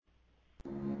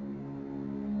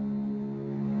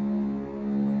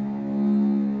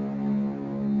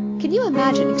Can you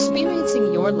imagine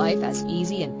experiencing your life as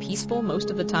easy and peaceful most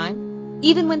of the time,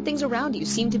 even when things around you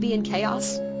seem to be in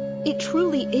chaos? It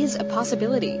truly is a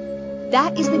possibility.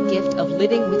 That is the gift of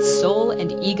living with soul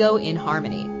and ego in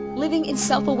harmony, living in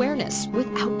self-awareness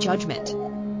without judgment.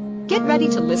 Get ready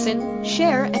to listen,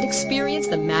 share, and experience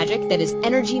the magic that is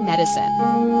energy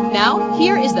medicine. Now,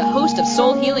 here is the host of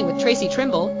Soul Healing with Tracy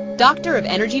Trimble, Doctor of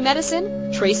Energy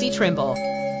Medicine, Tracy Trimble.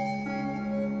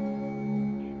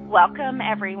 Welcome,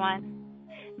 everyone.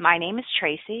 My name is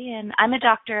Tracy, and I'm a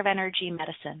doctor of energy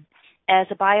medicine. As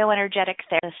a bioenergetic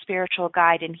therapist, spiritual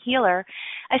guide, and healer,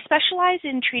 I specialize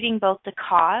in treating both the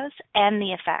cause and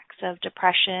the effects of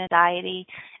depression, anxiety,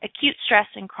 acute stress,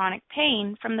 and chronic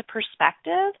pain from the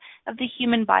perspective of the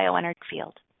human bioenergy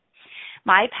field.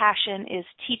 My passion is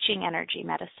teaching energy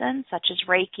medicine, such as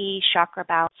Reiki, chakra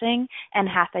balancing, and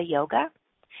Hatha yoga.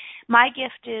 My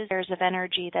gift is layers of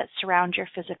energy that surround your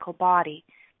physical body,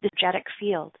 the energetic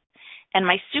field. And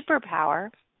my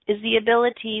superpower is the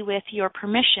ability, with your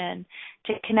permission,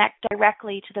 to connect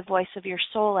directly to the voice of your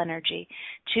soul energy,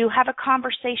 to have a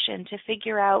conversation, to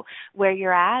figure out where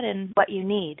you're at and what you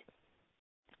need.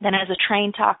 Then as a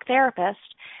trained talk therapist,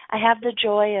 I have the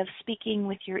joy of speaking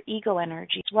with your ego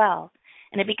energy as well.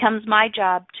 And it becomes my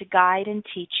job to guide and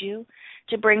teach you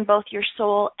to bring both your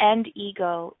soul and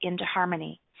ego into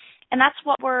harmony. And that's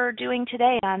what we're doing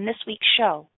today on this week's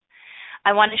show.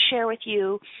 I want to share with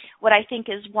you what I think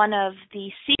is one of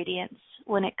the ingredients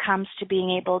when it comes to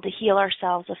being able to heal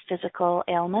ourselves of physical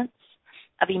ailments,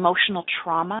 of emotional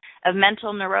trauma, of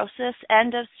mental neurosis,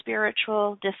 and of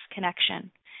spiritual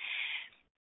disconnection.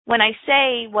 When I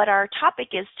say what our topic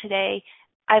is today,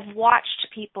 I've watched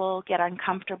people get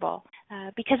uncomfortable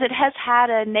because it has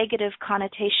had a negative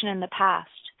connotation in the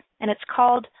past, and it's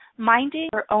called minding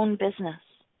your own business.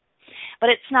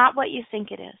 But it's not what you think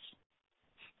it is.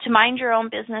 To mind your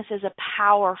own business is a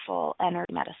powerful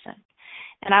energy medicine.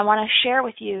 And I want to share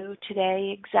with you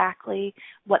today exactly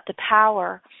what the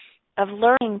power of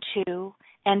learning to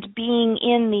and being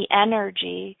in the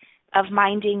energy of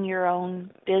minding your own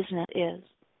business is.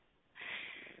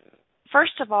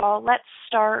 First of all, let's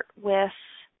start with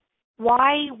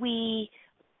why we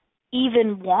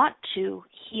even want to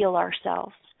heal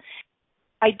ourselves.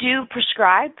 I do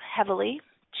prescribe heavily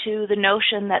to the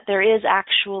notion that there is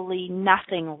actually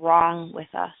nothing wrong with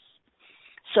us.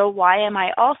 So why am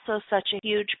I also such a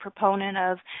huge proponent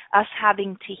of us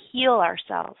having to heal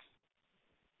ourselves?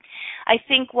 I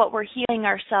think what we're healing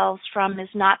ourselves from is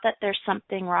not that there's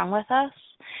something wrong with us,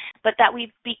 but that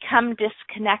we've become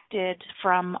disconnected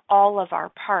from all of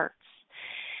our parts.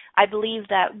 I believe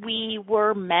that we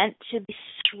were meant to be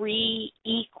three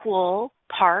equal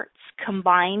parts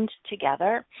combined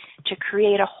together to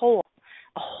create a whole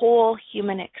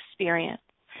human experience.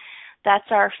 That's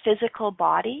our physical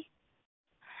body.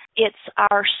 It's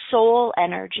our soul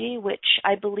energy, which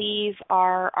I believe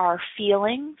are our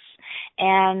feelings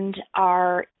and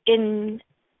our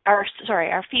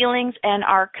feelings and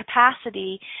our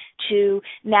capacity to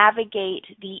navigate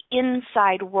the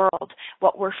inside world,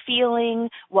 what we're feeling,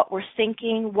 what we're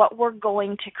thinking, what we're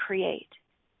going to create.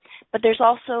 But there's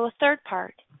also a third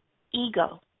part,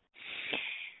 ego.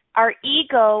 Our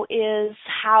ego is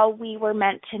how we were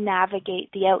meant to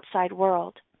navigate the outside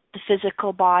world. The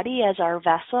physical body as our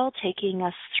vessel taking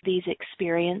us through these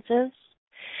experiences.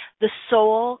 The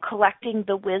soul collecting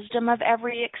the wisdom of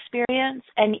every experience.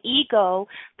 And ego,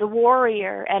 the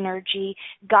warrior energy,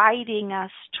 guiding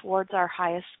us towards our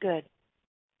highest good.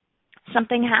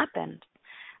 Something happened.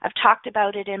 I've talked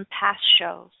about it in past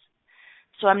shows,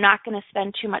 so I'm not going to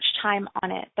spend too much time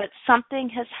on it, but something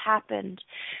has happened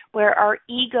where our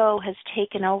ego has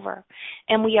taken over,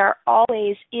 and we are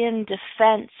always in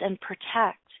defense and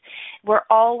protect. We're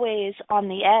always on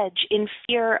the edge, in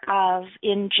fear of,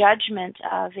 in judgment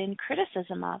of, in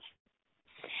criticism of.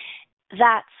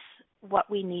 That's what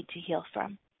we need to heal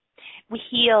from. We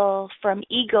heal from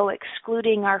ego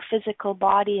excluding our physical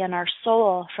body and our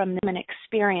soul from the human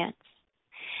experience.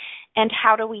 And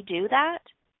how do we do that?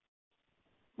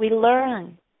 We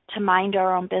learn to mind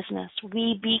our own business.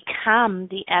 We become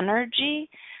the energy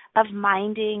of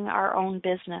minding our own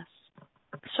business.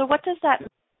 So what does that mean?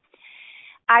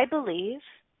 I believe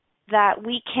that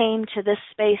we came to this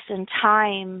space and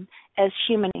time as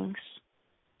human beings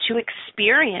to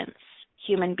experience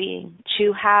human being,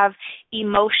 to have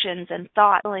emotions and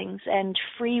thoughts, feelings, and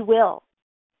free will.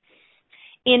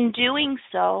 In doing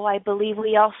so, I believe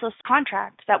we also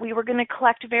contract that we were going to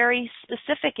collect very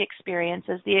specific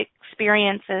experiences, the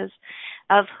experiences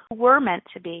of who we're meant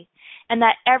to be, and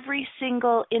that every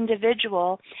single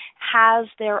individual has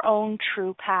their own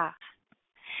true path.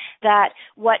 That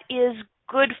what is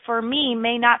good for me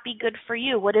may not be good for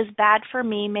you. What is bad for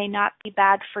me may not be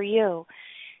bad for you.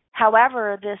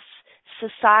 However, this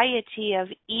society of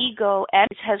ego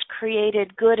has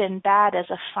created good and bad as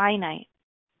a finite.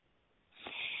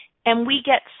 And we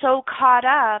get so caught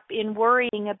up in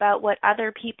worrying about what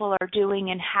other people are doing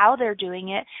and how they're doing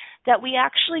it that we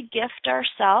actually gift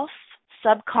ourselves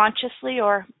subconsciously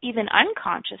or even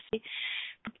unconsciously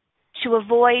to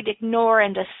avoid, ignore,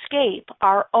 and escape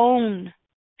our own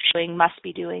doing, must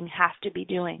be doing, have to be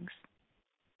doings.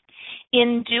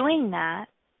 In doing that,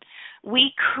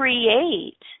 we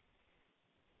create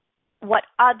what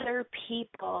other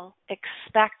people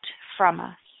expect from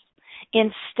us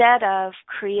instead of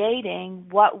creating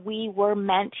what we were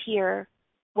meant here,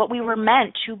 what we were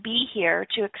meant to be here,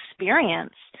 to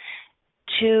experience,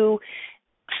 to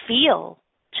feel,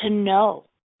 to know.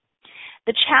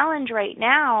 The challenge right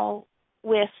now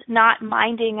with not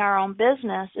minding our own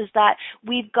business is that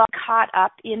we've got caught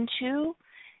up into,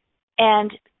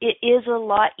 and it is a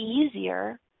lot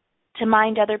easier to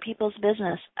mind other people's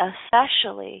business,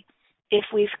 especially if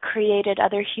we've created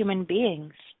other human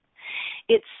beings.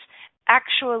 It's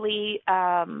actually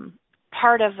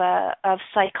part of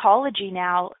psychology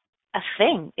now, a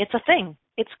thing. It's a thing.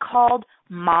 It's called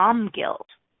mom guilt.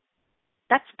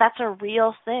 That's a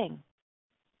real thing.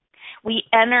 We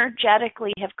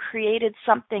energetically have created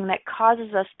something that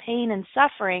causes us pain and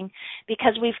suffering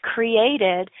because we've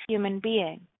created a human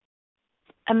being.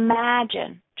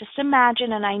 Just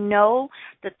imagine, and I know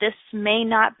that this may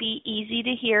not be easy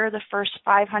to hear the first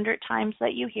 500 times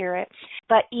that you hear it,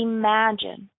 but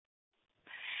imagine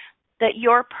that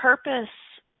your purpose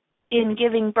in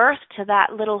giving birth to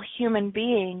that little human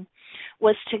being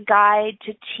was to guide,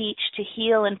 to teach, to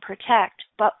heal, and protect,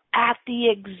 but at the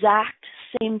exact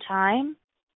same time,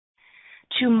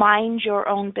 to mind your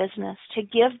own business, to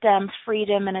give them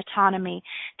freedom and autonomy,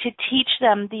 to teach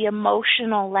them the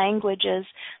emotional languages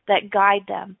that guide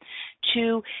them,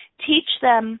 to teach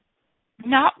them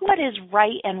not what is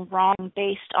right and wrong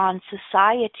based on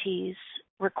society's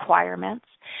requirements,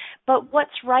 but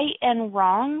what's right and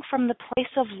wrong from the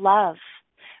place of love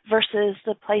versus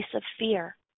the place of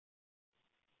fear.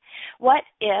 What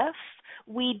if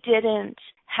we didn't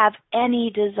have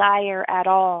any desire at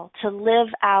all to live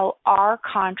out our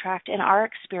contract and our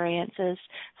experiences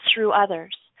through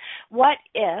others? What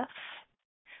if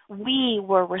we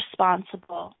were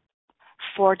responsible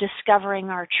for discovering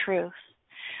our truth,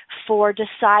 for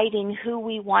deciding who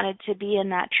we wanted to be in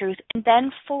that truth, and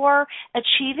then for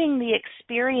achieving the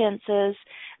experiences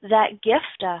that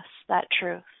gift us that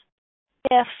truth?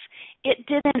 If it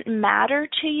didn't matter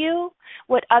to you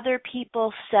what other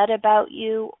people said about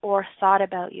you or thought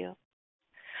about you?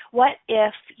 What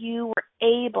if you were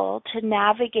able to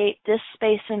navigate this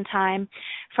space and time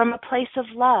from a place of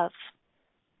love,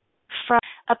 from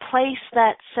a place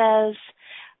that says,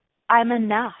 I'm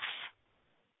enough,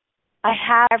 I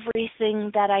have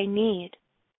everything that I need?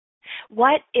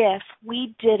 What if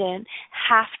we didn't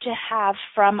have to have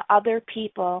from other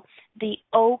people the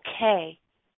okay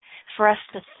for us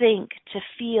to think, to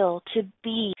feel, to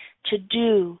be, to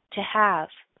do, to have?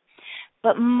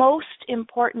 But most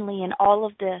importantly in all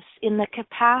of this, in the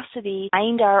capacity to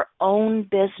mind our own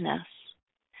business,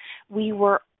 we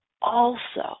were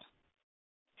also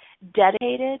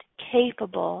dedicated,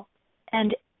 capable,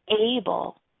 and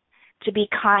able to be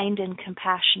kind and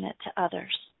compassionate to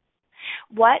others.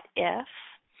 What if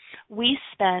we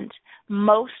spent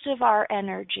most of our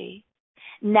energy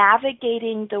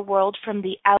navigating the world from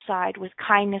the outside with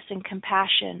kindness and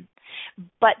compassion,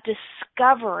 but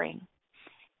discovering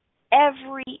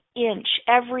every inch,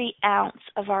 every ounce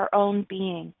of our own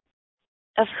being,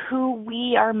 of who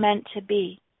we are meant to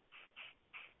be?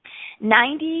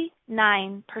 99%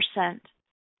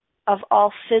 of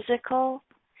all physical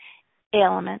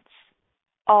ailments,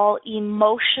 all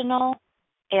emotional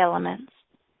ailments,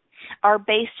 are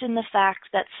based in the fact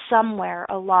that somewhere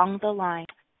along the line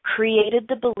created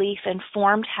the belief and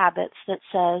formed habits that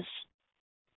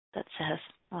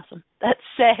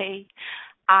say,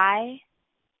 I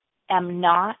am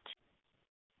not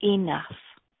enough.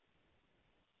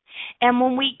 And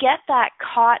when we get that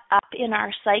caught up in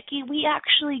our psyche, we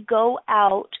actually go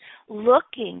out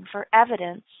looking for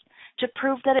evidence to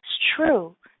prove that it's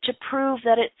true, to prove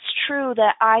that it's true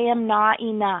that I am not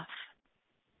enough.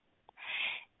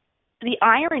 The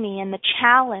irony and the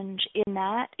challenge in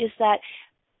that is that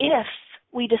if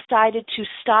we decided to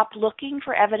stop looking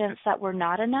for evidence that we're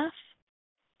not enough,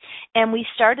 and we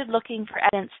started looking for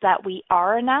evidence that we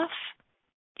are enough,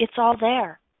 it's all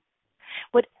there.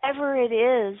 Whatever it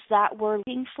is that we're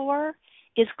looking for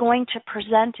is going to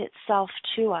present itself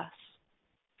to us.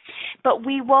 But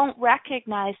we won't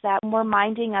recognize that when we're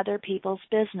minding other people's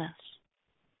business.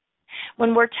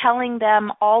 When we're telling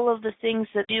them all of the things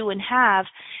that we do and have,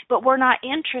 but we're not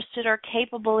interested or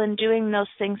capable in doing those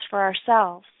things for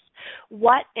ourselves.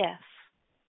 What if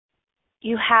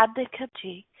you had the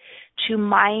capacity to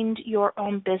mind your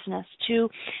own business, to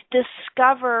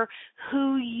discover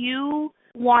who you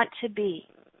want to be,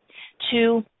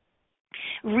 to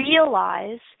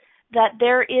realize that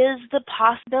there is the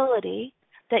possibility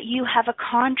that you have a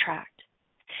contract,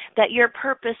 that your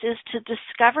purpose is to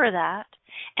discover that,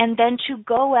 and then to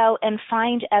go out and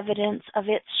find evidence of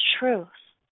its truth.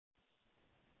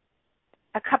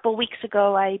 A couple weeks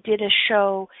ago, I did a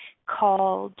show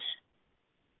called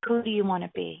Who Do You Want to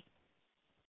Be?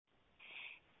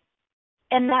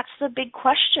 And that's the big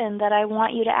question that I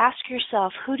want you to ask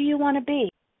yourself. Who do you want to be?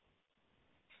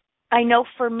 I know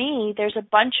for me, there's a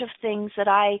bunch of things that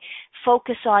I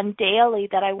focus on daily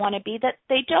that I want to be, that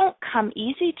they don't come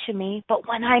easy to me, but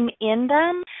when I'm in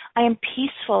them, I am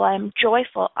peaceful, I am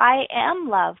joyful, I am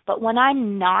love. But when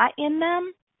I'm not in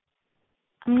them,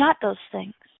 I'm not those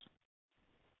things.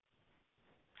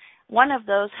 One of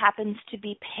those happens to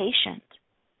be patient.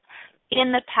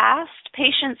 In the past,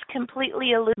 patience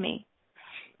completely eluded me,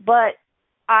 but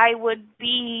I would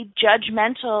be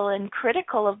judgmental and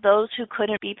critical of those who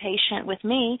couldn't be patient with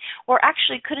me, or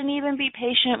actually couldn't even be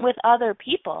patient with other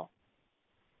people.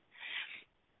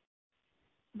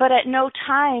 But at no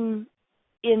time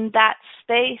in that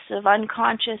space of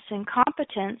unconscious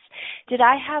incompetence did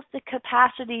I have the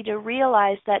capacity to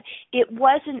realize that it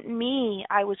wasn't me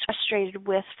I was frustrated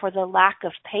with for the lack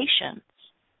of patience.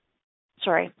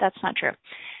 Sorry, that's not true.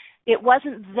 It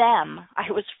wasn't them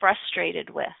I was frustrated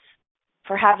with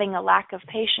for having a lack of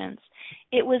patience.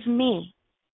 It was me.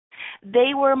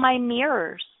 They were my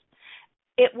mirrors.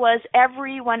 It was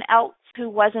everyone else who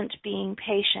wasn't being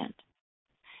patient.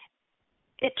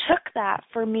 It took that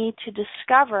for me to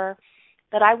discover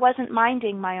that I wasn't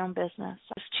minding my own business.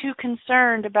 I was too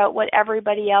concerned about what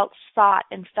everybody else thought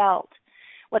and felt,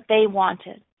 what they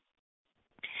wanted.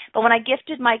 But when I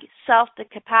gifted myself the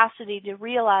capacity to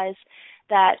realize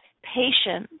that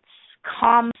patience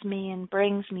calms me and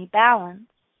brings me balance,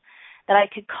 that I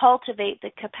could cultivate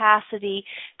the capacity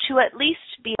to at least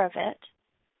be aware of it,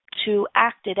 to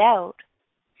act it out,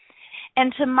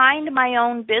 and to mind my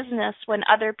own business when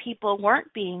other people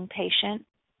weren't being patient,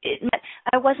 it meant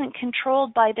I wasn't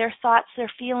controlled by their thoughts,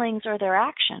 their feelings, or their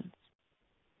actions.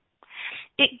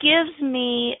 It gives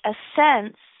me a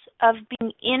sense of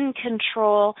being in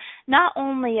control not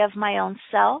only of my own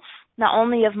self, not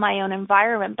only of my own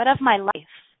environment, but of my life.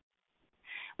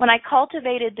 When I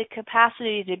cultivated the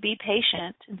capacity to be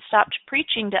patient and stopped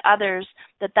preaching to others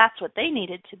that that's what they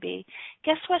needed to be,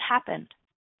 guess what happened?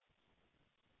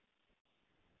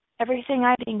 Everything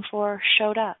I'm looking for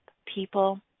showed up.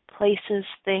 People, places,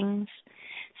 things,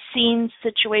 scenes,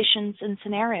 situations, and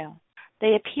scenarios.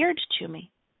 They appeared to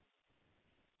me.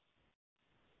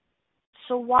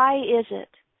 So why is it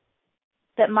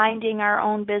that minding our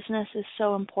own business is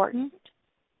so important?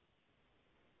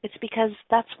 It's because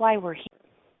that's why we're here.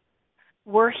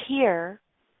 We're here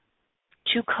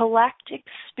to collect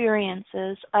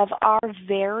experiences of our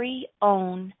very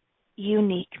own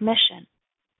unique mission.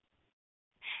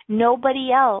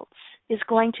 Nobody else is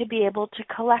going to be able to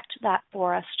collect that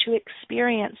for us, to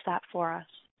experience that for us.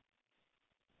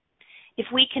 If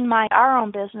we can mind our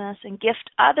own business and gift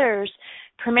others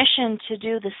permission to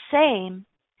do the same,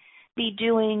 be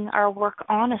doing our work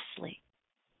honestly.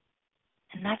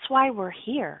 And that's why we're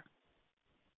here.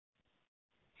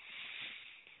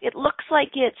 It looks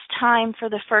like it's time for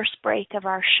the first break of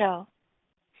our show.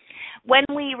 When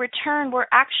we return, we're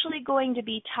actually going to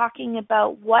be talking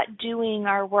about what doing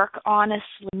our work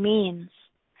honestly means,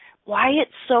 why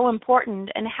it's so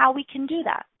important, and how we can do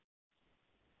that.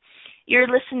 You're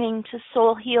listening to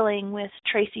Soul Healing with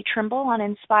Tracy Trimble on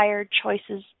Inspired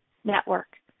Choices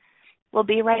Network. We'll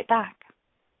be right back.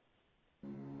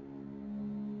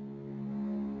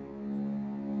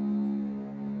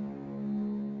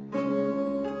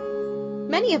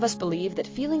 Many of us believe that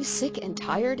feeling sick and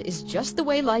tired is just the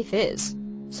way life is,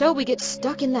 so we get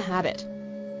stuck in the habit.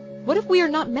 What if we are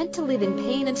not meant to live in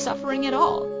pain and suffering at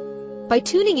all? By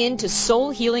tuning in to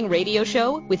Soul Healing Radio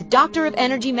Show with Doctor of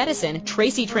Energy Medicine,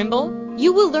 Tracy Trimble,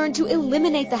 you will learn to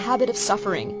eliminate the habit of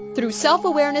suffering through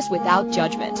self-awareness without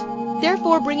judgment,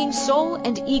 therefore bringing soul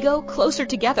and ego closer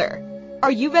together.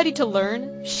 Are you ready to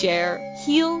learn, share,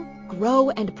 heal, grow,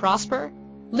 and prosper?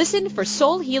 Listen for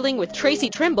Soul Healing with Tracy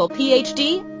Trimble,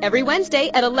 PhD, every Wednesday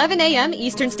at 11 a.m.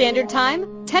 Eastern Standard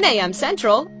Time, 10 a.m.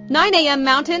 Central, 9 a.m.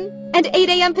 Mountain, and 8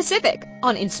 a.m. Pacific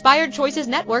on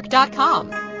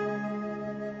InspiredChoicesNetwork.com.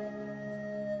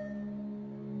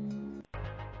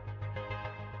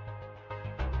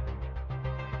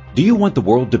 Do you want the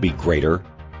world to be greater?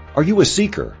 Are you a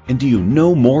seeker, and do you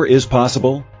know more is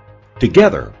possible?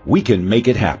 Together, we can make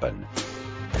it happen.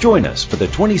 Join us for the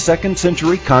 22nd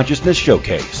Century Consciousness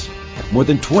Showcase. More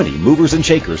than 20 movers and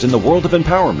shakers in the world of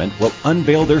empowerment will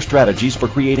unveil their strategies for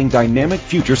creating dynamic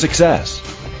future success.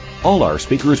 All our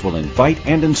speakers will invite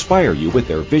and inspire you with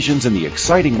their visions in the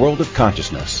exciting world of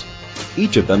consciousness.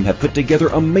 Each of them have put together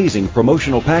amazing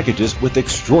promotional packages with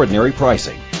extraordinary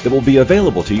pricing that will be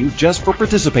available to you just for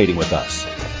participating with us.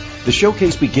 The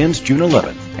showcase begins June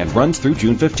 11th and runs through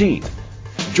June 15th.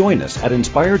 Join us at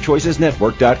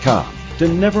InspiredChoicesNetwork.com to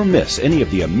never miss any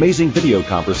of the amazing video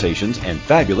conversations and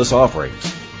fabulous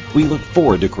offerings. We look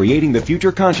forward to creating the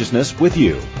future consciousness with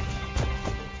you.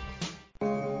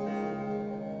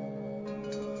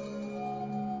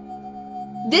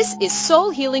 This is Soul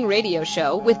Healing Radio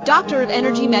Show with Doctor of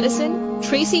Energy Medicine,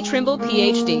 Tracy Trimble,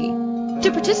 PhD.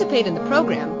 To participate in the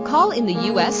program, call in the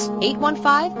U.S.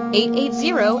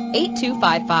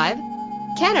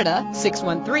 815-880-8255, Canada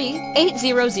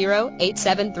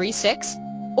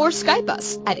 613-800-8736, or Skype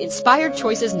us at Inspired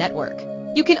Choices Network.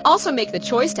 You can also make the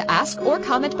choice to ask or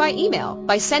comment by email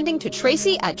by sending to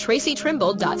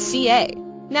tracy@tracytrimble.ca.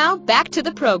 Now back to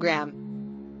the program.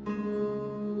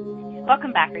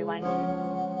 Welcome back, everyone.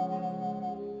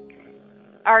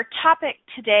 Our topic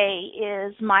today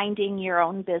is minding your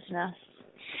own business.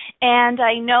 And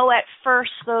I know at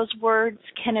first those words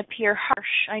can appear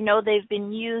harsh. I know they've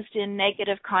been used in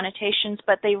negative connotations,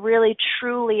 but they really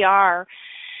truly are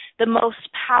the most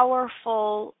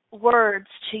powerful words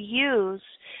to use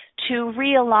to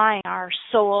realign our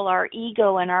soul, our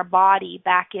ego, and our body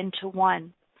back into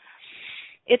one.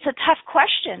 It's a tough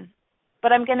question,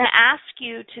 but I'm going to ask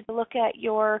you to look at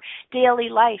your daily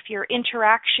life, your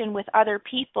interaction with other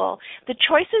people, the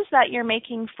choices that you're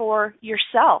making for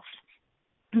yourself,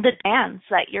 the demands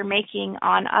that you're making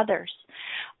on others.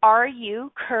 Are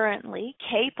you currently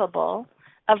capable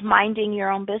of minding your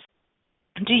own business?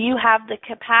 Do you have the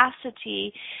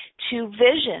capacity to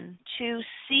vision, to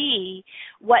see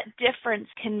what difference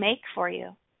can make for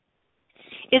you?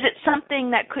 Is it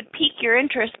something that could pique your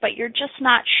interest, but you're just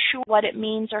not sure what it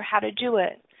means or how to do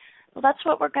it? Well, that's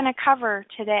what we're going to cover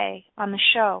today on the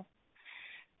show.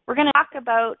 We're going to talk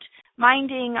about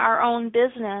minding our own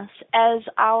business as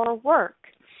our work,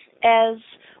 as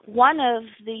one of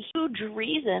the huge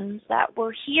reasons that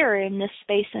we're here in this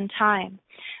space and time.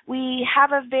 We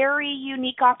have a very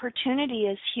unique opportunity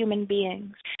as human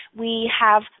beings. We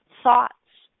have thoughts.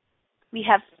 We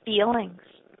have feelings.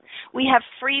 We have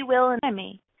free will and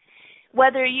autonomy.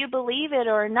 Whether you believe it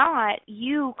or not,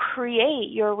 you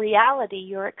create your reality,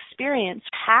 your experience,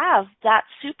 have that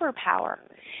superpower.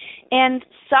 And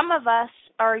some of us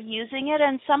are using it,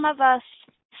 and some of us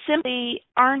simply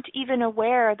aren't even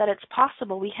aware that it's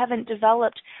possible. We haven't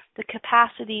developed the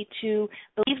capacity to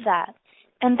believe that.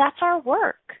 And that's our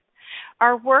work.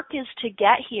 Our work is to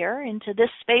get here into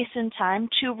this space and time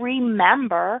to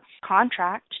remember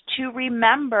contract, to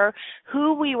remember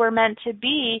who we were meant to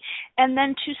be, and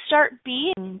then to start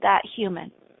being that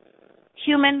human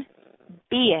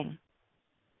being.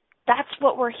 That's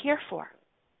what we're here for.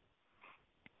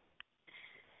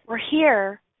 We're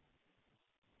here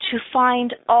to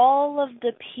find all of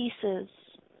the pieces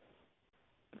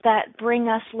that bring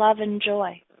us love and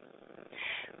joy,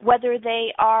 whether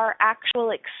they are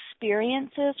actual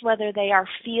experiences, whether they are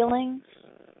feelings.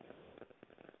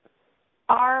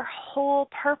 Our whole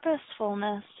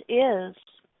purposefulness is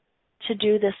to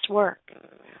do this work.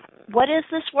 What is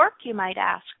this work, you might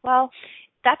ask? Well,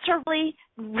 that's a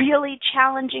really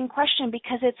challenging question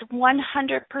because it's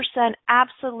 100%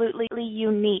 absolutely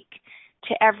unique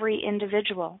to every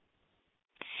individual.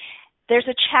 There's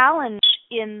a challenge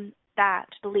in that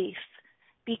belief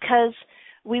because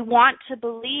we want to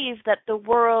believe that the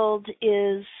world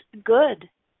is good.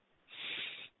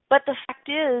 But the fact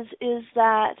is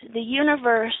that the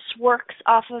universe works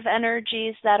off of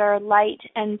energies that are light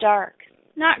and dark,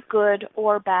 not good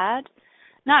or bad,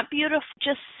 not beautiful,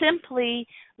 just simply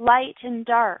light and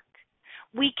dark.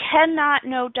 We cannot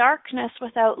know darkness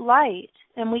without light,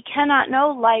 and we cannot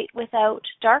know light without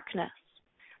darkness.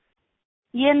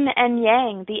 Yin and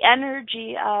yang, the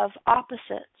energy of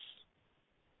opposites.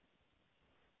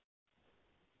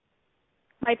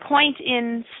 My point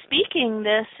in speaking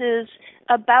this is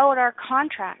about our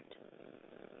contract.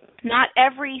 Not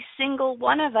every single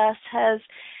one of us has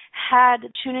had the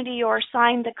opportunity or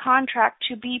signed the contract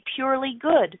to be purely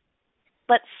good.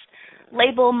 Let's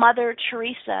label Mother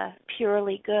Teresa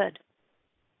purely good.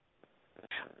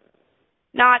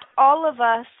 Not all of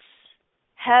us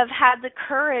have had the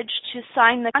courage to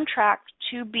sign the contract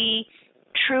to be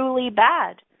truly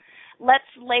bad.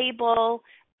 Let's label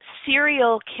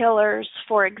serial killers,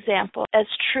 for example, as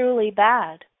truly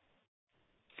bad?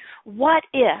 What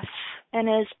if, and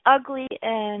as ugly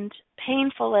and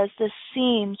painful as this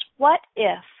seems, what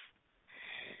if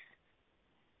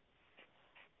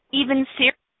even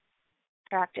serial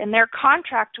contract, and their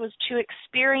contract was to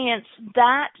experience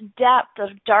that depth of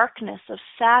darkness, of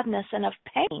sadness, and of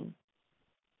pain?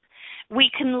 We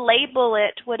can label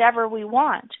it whatever we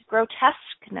want,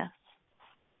 grotesqueness.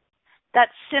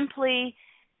 That's simply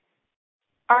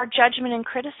our judgment and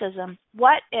criticism.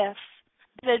 What if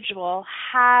the individual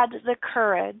had the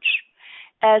courage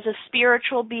as a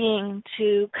spiritual being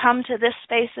to come to this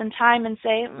space and time and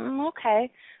say, okay,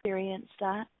 experience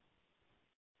that.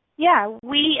 Yeah,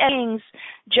 we as beings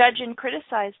judge and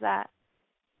criticize that.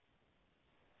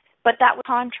 But that was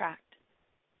contract.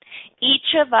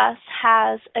 Each of us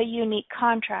has a unique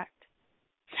contract.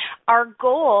 Our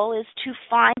goal is to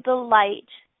find the light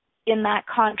in that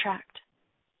contract.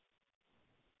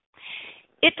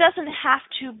 It doesn't have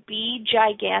to be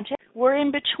gigantic. We're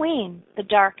in between the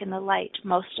dark and the light,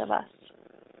 most of us.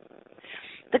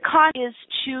 The contract is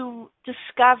to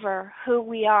discover who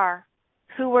we are,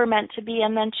 who we're meant to be,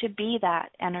 and then to be that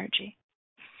energy.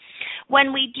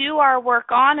 When we do our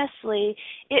work honestly,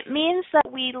 it means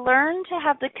that we learn to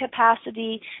have the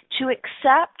capacity to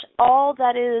accept all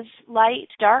that is light,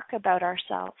 dark about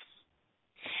ourselves.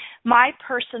 My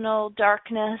personal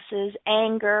darkness is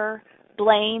anger,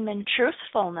 blame, and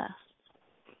truthfulness.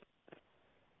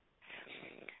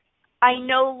 I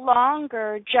no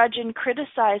longer judge and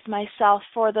criticize myself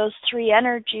for those three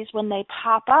energies when they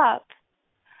pop up.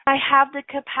 I have the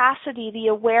capacity, the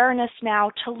awareness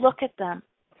now to look at them,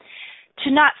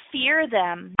 to not fear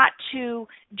them, not to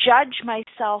judge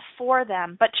myself for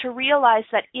them, but to realize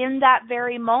that in that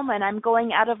very moment I'm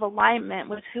going out of alignment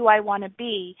with who I want to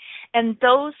be. And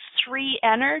those three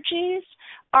energies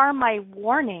are my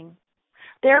warning.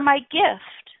 They're my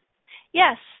gift.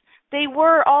 Yes, they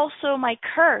were also my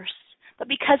curse, but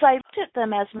because I looked at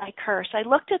them as my curse, I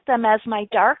looked at them as my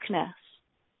darkness.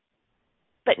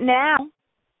 But now,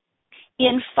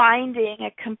 in finding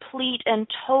a complete and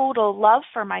total love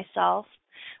for myself,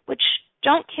 which,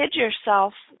 don't kid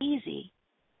yourself, easy.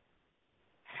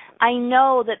 I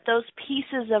know that those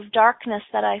pieces of darkness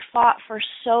that I fought for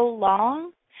so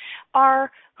long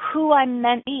are who I'm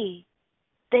meant to be.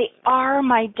 They are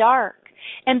my dark.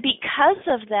 And because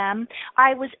of them,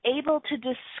 I was able to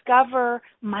discover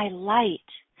my light.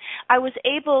 I was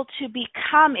able to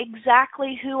become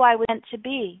exactly who I was meant to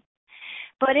be.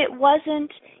 But it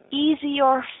wasn't easy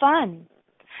or fun.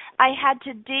 I had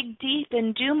to dig deep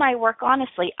and do my work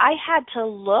honestly. I had to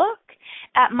look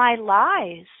at my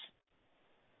lies.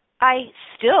 I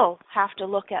still have to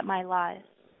look at my lies.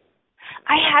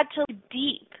 I had to look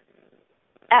deep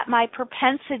at my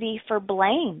propensity for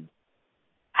blame.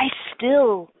 I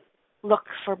still look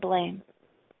for blame.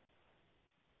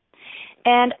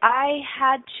 And I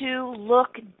had to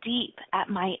look deep at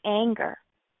my anger.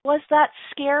 Was that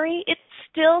scary? It's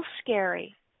still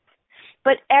scary.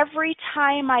 But every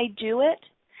time I do it,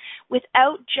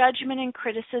 without judgment and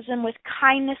criticism, with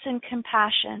kindness and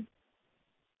compassion,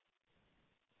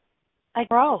 I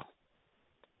grow.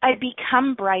 I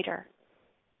become brighter.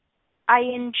 I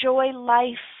enjoy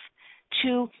life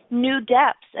to new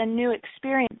depths and new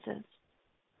experiences.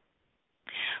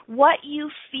 What you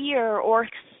fear or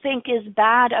think is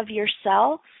bad of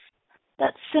yourself,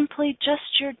 that's simply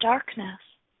just your darkness.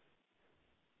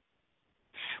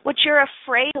 What you're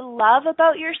afraid to love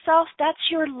about yourself, that's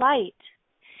your light.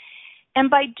 And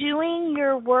by doing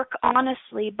your work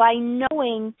honestly, by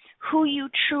knowing who you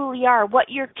truly are, what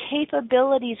your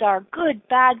capabilities are, good,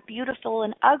 bad, beautiful,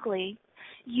 and ugly,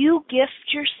 you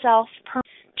gift yourself permission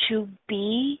to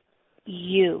be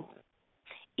you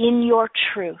in your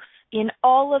truth, in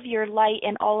all of your light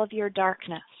and all of your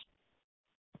darkness.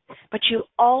 But you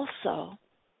also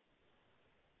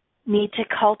need to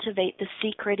cultivate the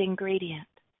secret ingredient,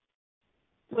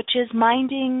 which is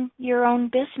minding your own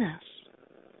business.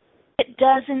 It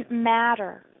doesn't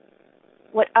matter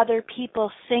what other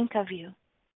people think of you.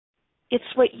 It's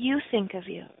what you think of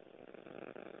you.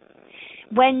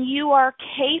 When you are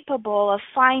capable of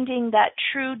finding that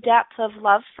true depth of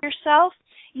love for yourself,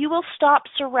 you will stop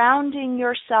surrounding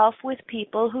yourself with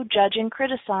people who judge and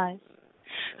criticize,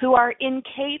 who are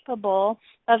incapable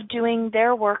of doing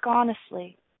their work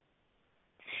honestly.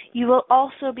 You will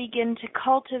also begin to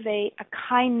cultivate a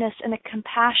kindness and a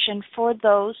compassion for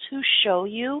those who show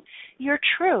you your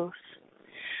truth,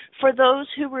 for those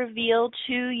who reveal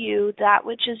to you that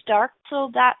which is dark,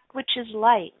 so that which is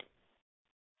light.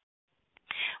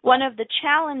 One of the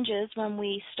challenges when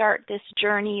we start this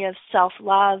journey of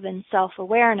self-love and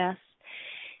self-awareness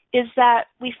is that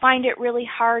we find it really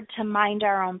hard to mind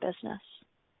our own business.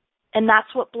 And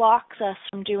that's what blocks us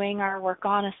from doing our work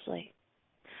honestly.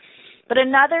 But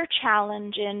another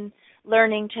challenge in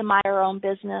learning to mind our own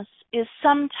business is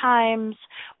sometimes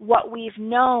what we've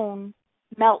known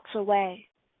melts away.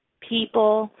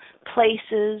 People,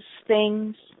 places,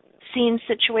 things, scenes,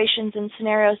 situations, and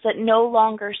scenarios that no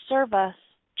longer serve us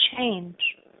change.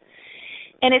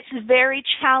 And it's very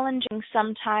challenging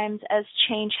sometimes as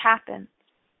change happens.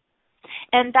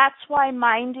 And that's why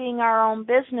minding our own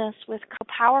business was so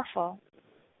powerful.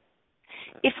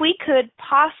 If we could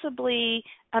possibly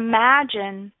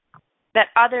imagine that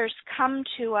others come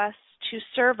to us to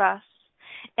serve us,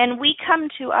 and we come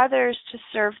to others to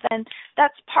serve them,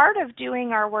 that's part of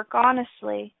doing our work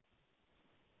honestly.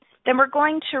 Then we're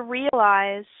going to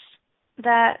realize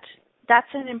that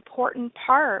that's an important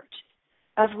part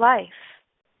of life,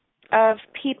 of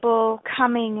people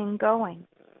coming and going.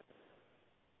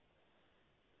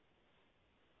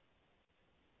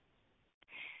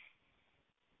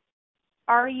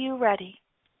 Are you ready?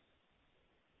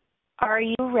 Are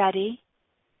you ready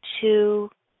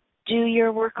to do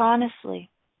your work honestly?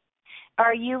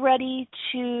 Are you ready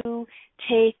to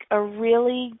take a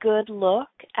really good look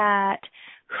at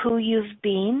who you've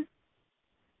been,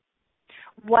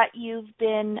 what you've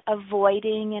been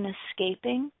avoiding and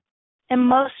escaping, and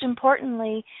most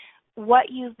importantly, what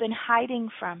you've been hiding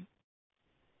from?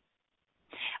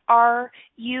 Are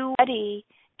you ready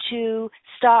to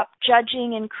stop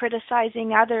judging and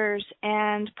criticizing others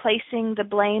and placing the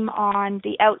blame on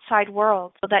the outside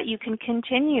world so that you can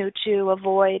continue to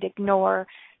avoid, ignore,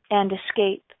 and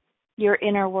escape your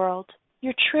inner world,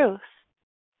 your truth?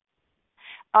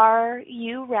 Are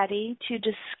you ready to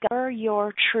discover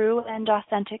your true and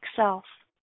authentic self?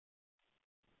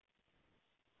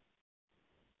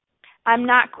 I'm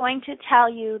not going to tell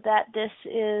you that this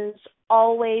is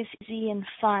always easy and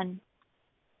fun,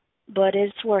 but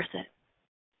it's worth it.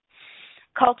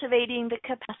 Cultivating the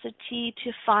capacity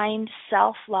to find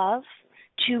self-love,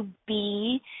 to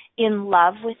be in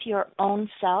love with your own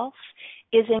self,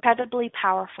 is incredibly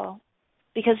powerful,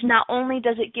 because not only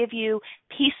does it give you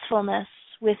peacefulness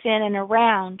within and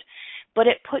around, but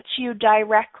it puts you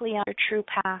directly on your true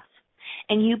path,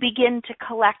 and you begin to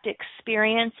collect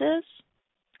experiences,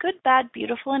 good, bad,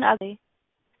 beautiful, and ugly,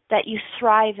 that you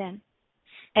thrive in.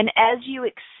 And as you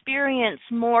experience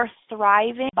more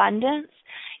thriving abundance,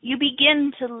 you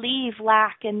begin to leave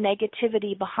lack and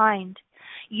negativity behind.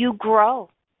 You grow,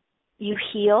 you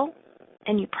heal,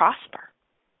 and you prosper.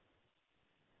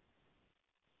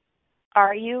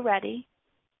 Are you ready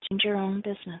to change your own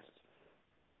business?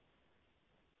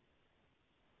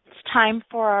 It's time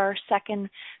for our second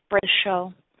break of the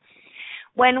show.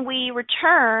 When we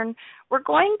return, we're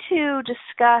going to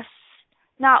discuss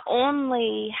not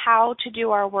only how to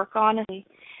do our work honestly,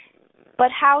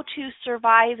 but how to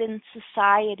survive in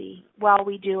society while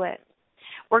we do it.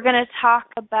 We're going to talk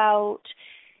about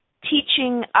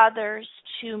teaching others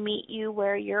to meet you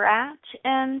where you're at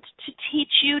and to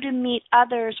teach you to meet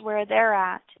others where they're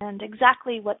at and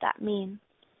exactly what that means.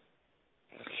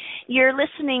 You're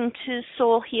listening to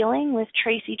Soul Healing with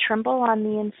Tracy Trimble on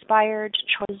the Inspired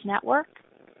Choices Network.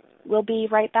 We'll be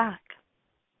right back.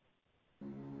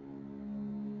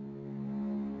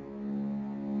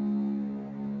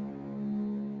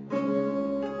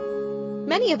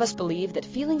 Many of us believe that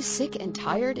feeling sick and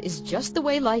tired is just the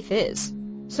way life is,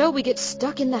 so we get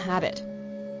stuck in the habit.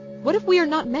 What if we are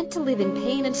not meant to live in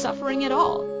pain and suffering at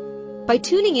all? By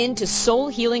tuning in to Soul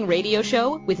Healing Radio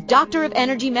Show with Doctor of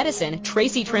Energy Medicine,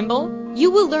 Tracy Trimble,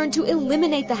 you will learn to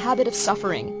eliminate the habit of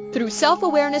suffering through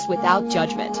self-awareness without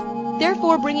judgment,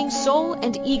 therefore bringing soul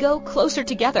and ego closer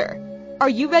together. Are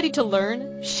you ready to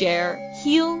learn, share,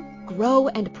 heal, grow,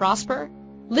 and prosper?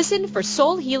 Listen for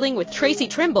Soul Healing with Tracy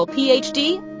Trimble,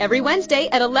 PhD, every Wednesday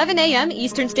at 11 a.m.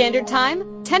 Eastern Standard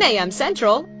Time, 10 a.m.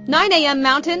 Central, 9 a.m.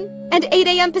 Mountain, and 8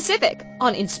 a.m. Pacific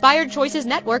on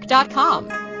InspiredChoicesNetwork.com.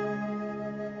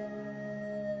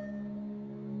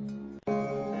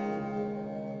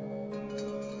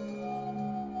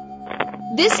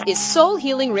 This is Soul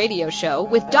Healing Radio Show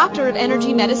with Doctor of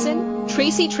Energy Medicine,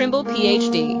 Tracy Trimble,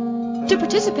 PhD. To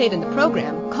participate in the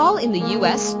program, call in the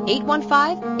U.S.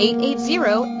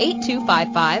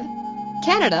 815-880-8255,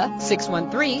 Canada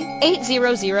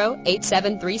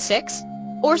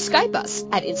 613-800-8736, or Skype us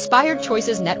at Inspired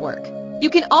Choices Network. You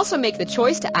can also make the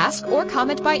choice to ask or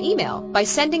comment by email by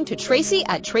sending to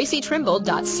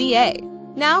tracy@tracytrimble.ca.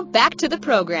 Now back to the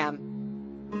program.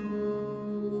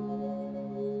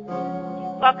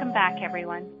 Welcome back,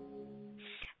 everyone.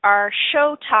 Our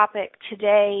show topic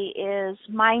today is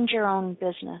mind your own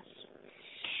business.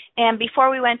 And before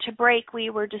we went to break, we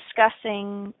were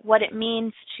discussing what it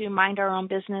means to mind our own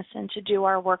business and to do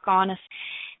our work honestly.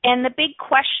 And the big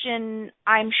question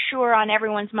I'm sure on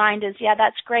everyone's mind is, yeah,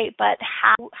 that's great, but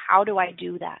how do I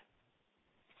do that?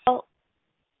 Well,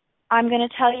 I'm going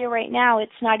to tell you right now,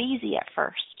 it's not easy at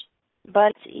first,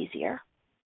 but it's easier.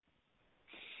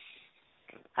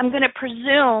 I'm going to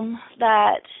presume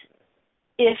that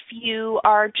if you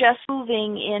are just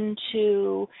moving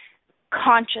into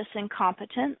conscious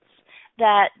incompetence,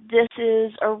 that this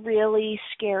is a really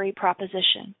scary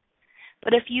proposition.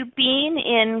 But if you've been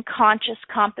in conscious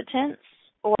competence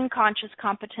or unconscious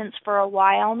competence for a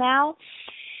while now,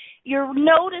 you're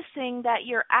noticing that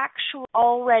you're actually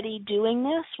already doing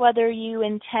this, whether you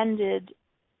intended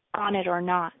on it or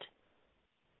not.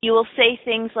 You will say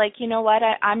things like, you know what,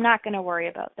 I'm not going to worry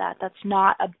about that. That's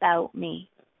not about me.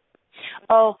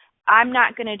 Oh, I'm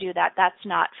not going to do that. That's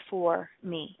not for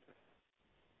me.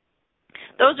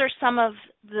 Those are some of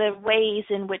the ways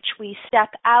in which we step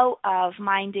out of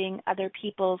minding other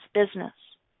people's business.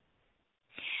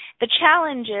 The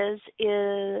challenges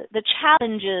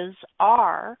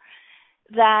are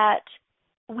that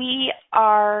we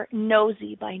are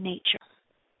nosy by nature.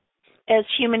 As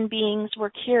human beings,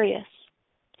 we're curious.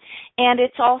 And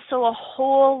it's also a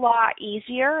whole lot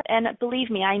easier, and believe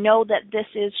me, I know that this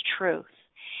is truth.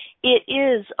 It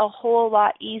is a whole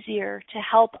lot easier to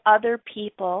help other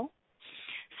people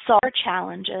solve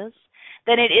challenges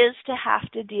than it is to have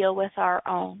to deal with our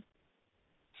own.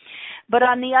 But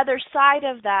on the other side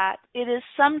of that, it is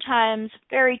sometimes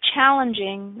very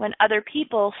challenging when other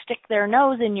people stick their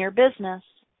nose in your business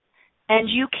and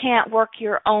you can't work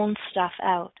your own stuff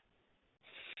out.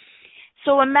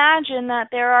 So imagine that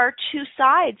there are two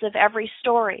sides of every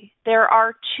story. There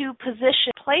are two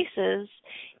places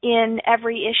in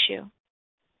every issue.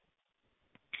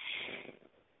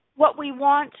 What we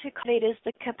want to cultivate is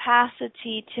the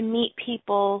capacity to meet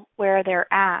people where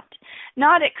they're at,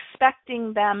 not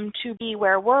expecting them to be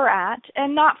where we're at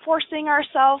and not forcing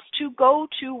ourselves to go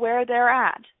to where they're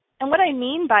at. And what I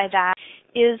mean by that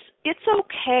is it's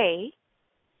okay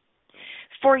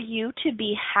for you to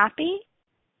be happy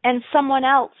and someone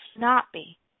else not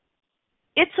be.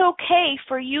 It's okay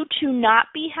for you to not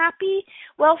be happy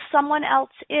while someone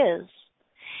else is.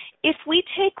 If we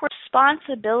take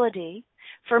responsibility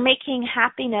for making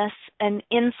happiness an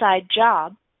inside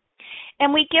job,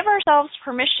 and we give ourselves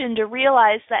permission to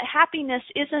realize that happiness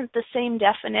isn't the same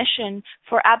definition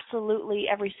for absolutely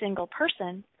every single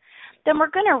person, then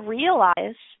we're going to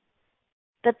realize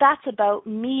that that's about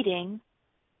meeting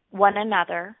one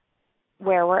another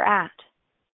where we're at.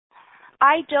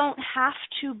 I don't have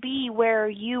to be where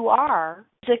you are,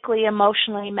 physically,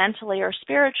 emotionally, mentally, or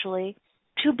spiritually,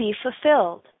 to be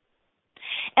fulfilled.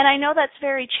 And I know that's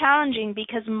very challenging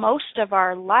because most of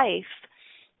our life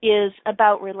is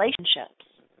about relationships,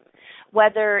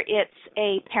 whether it's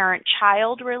a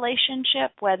parent-child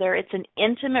relationship, whether it's an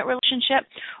intimate relationship,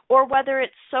 or whether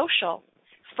it's social,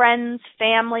 friends,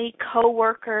 family,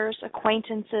 co-workers,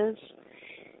 acquaintances.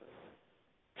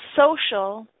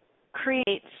 Social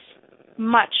creates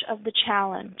much of the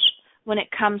challenge when it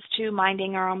comes to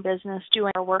minding our own business,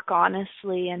 doing our work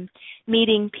honestly, and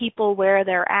meeting people where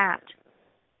they're at.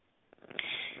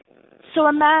 So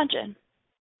imagine,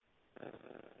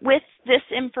 with this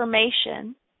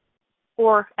information,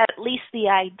 or at least the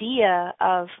idea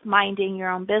of minding your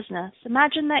own business,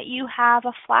 imagine that you have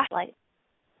a flashlight.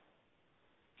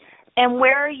 And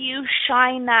where you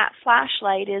shine that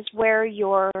flashlight is where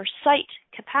your sight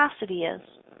capacity is.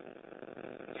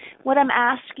 What I'm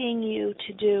asking you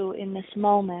to do in this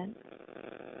moment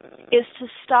is to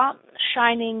stop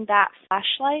shining that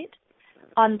flashlight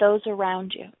on those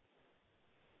around you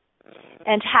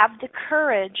and have the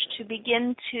courage to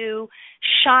begin to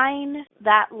shine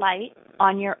that light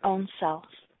on your own self.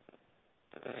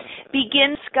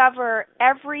 Begin to discover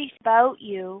everything about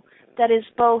you that is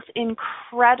both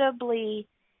incredibly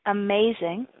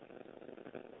amazing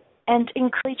and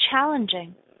incredibly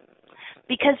challenging,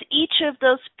 because each of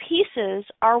those pieces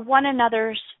are one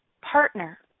another's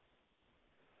partner.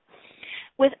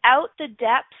 Without the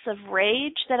depths of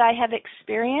rage that I have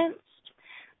experienced,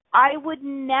 I would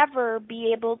never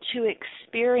be able to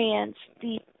experience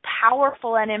the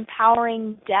powerful and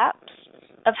empowering depths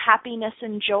of happiness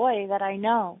and joy that I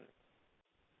know.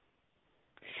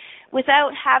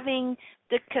 Without having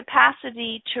the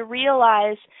capacity to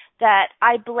realize that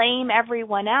I blame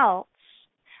everyone else,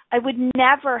 I would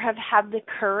never have had the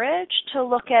courage to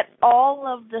look at all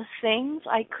of the things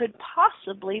I could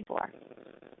possibly do.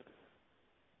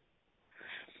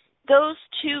 Those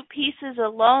two pieces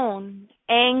alone,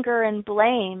 anger and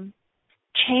blame,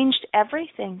 changed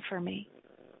everything for me.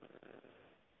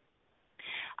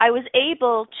 I was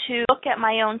able to look at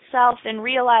my own self and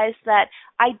realize that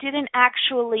I didn't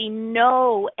actually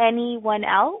know anyone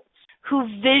else who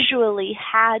visually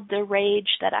had the rage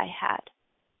that I had.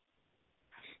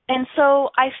 And so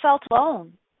I felt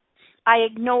alone. I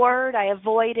ignored, I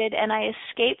avoided, and I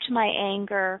escaped my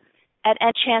anger at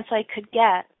any chance I could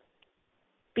get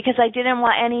because I didn't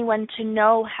want anyone to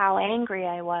know how angry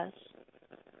I was.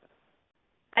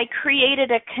 I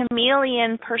created a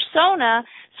chameleon persona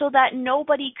so that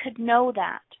nobody could know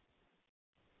that.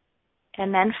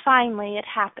 And then finally it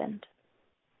happened.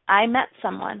 I met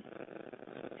someone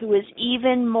who was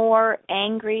even more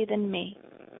angry than me.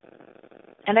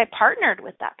 And I partnered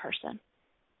with that person.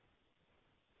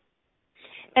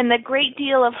 And a great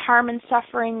deal of harm and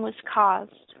suffering was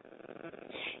caused.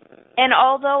 And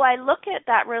although I look at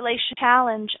that relation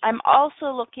challenge, I'm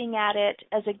also looking at it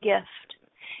as a gift.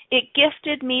 It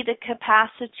gifted me the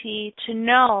capacity to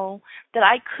know that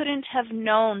I couldn't have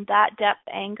known that depth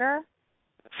of anger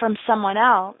from someone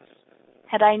else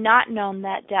had I not known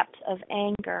that depth of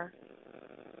anger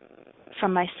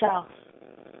from myself.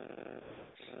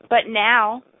 But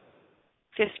now,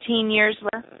 15 years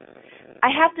later, I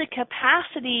have the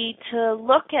capacity to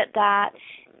look at that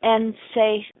and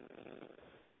say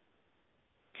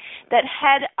that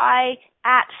had I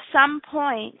at some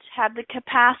point had the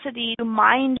capacity to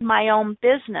mind my own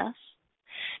business,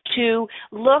 to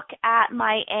look at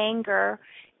my anger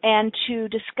and to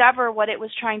discover what it was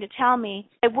trying to tell me,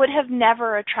 I would have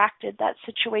never attracted that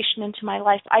situation into my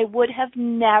life. I would have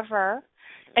never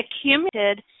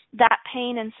accumulated that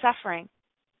pain and suffering.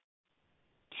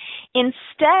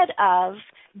 Instead of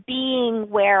being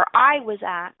where I was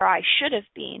at, or I should have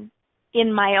been,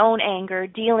 in my own anger,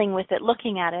 dealing with it,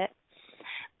 looking at it,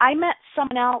 I met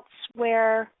someone else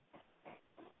where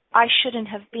I shouldn't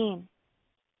have been.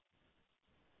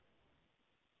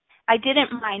 I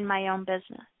didn't mind my own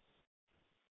business.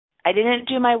 I didn't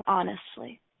do my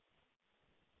honestly.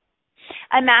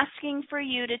 I'm asking for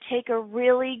you to take a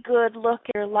really good look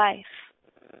at your life.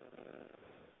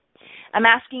 I'm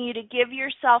asking you to give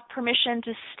yourself permission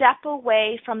to step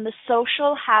away from the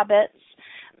social habits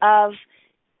of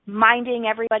minding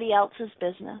everybody else's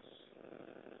business.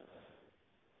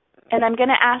 And I'm going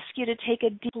to ask you to take a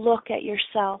deep look at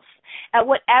yourself, at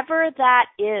whatever that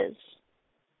is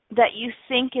that you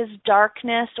think is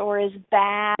darkness or is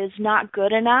bad, is not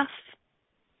good enough,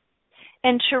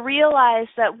 and to realize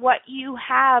that what you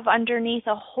have underneath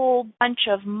a whole bunch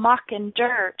of muck and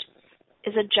dirt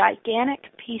is a gigantic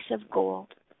piece of gold.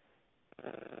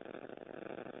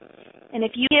 And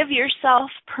if you give yourself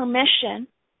permission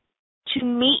to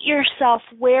meet yourself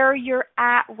where you're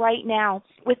at right now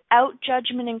without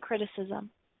judgment and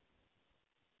criticism,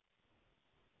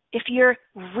 if you're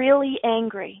really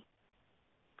angry,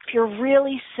 if you're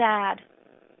really sad,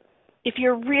 if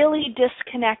you're really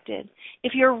disconnected,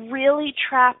 if you're really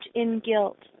trapped in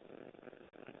guilt,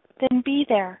 then be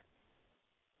there.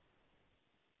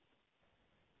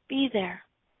 Be there.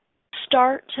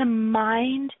 Start to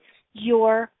mind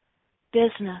your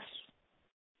business.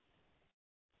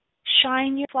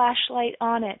 Shine your flashlight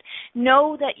on it.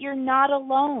 Know that you're not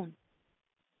alone.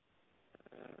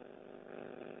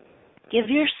 Give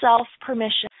yourself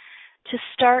permission to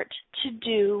start to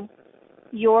do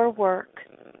your work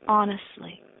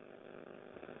honestly.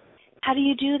 How do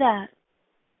you do that?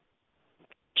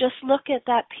 Just look at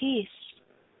that piece.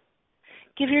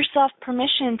 Give yourself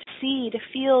permission to see, to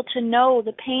feel, to know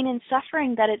the pain and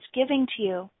suffering that it's giving to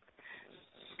you.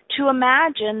 To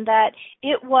imagine that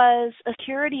it was a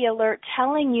security alert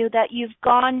telling you that you've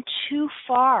gone too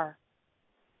far.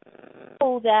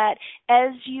 So that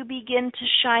as you begin to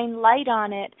shine light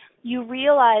on it, you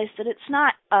realize that it's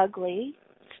not ugly,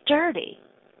 it's dirty.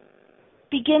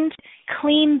 Begin to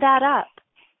clean that up.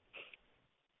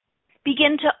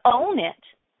 Begin to own it.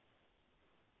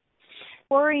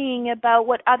 Worrying about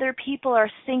what other people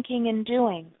are thinking and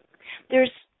doing.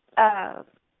 There's a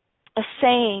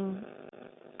saying,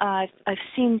 I've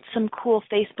seen some cool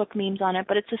Facebook memes on it,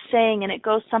 but it's a saying and it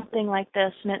goes something like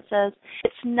this, and it says,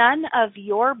 it's none of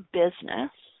your business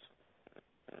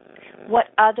what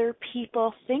other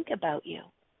people think about you.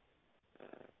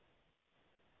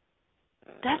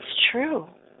 That's true.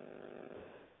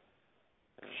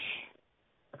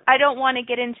 I don't want to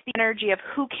get into the energy of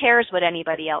who cares what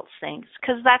anybody else thinks,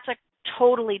 because that's a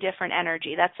totally different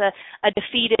energy. That's a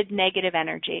defeated, negative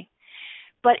energy.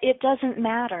 But it doesn't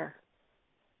matter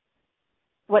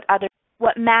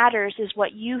what matters is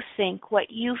what you think, what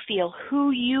you feel,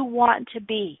 who you want to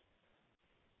be.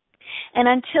 And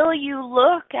until you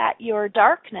look at your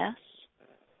darkness,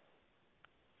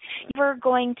 you're never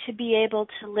going to be able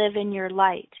to live in your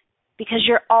light, because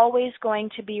you're always going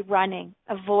to be running,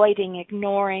 avoiding,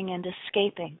 ignoring, and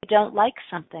escaping. We don't like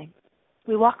something.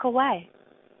 We walk away.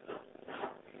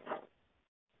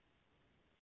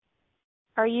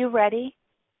 Are you ready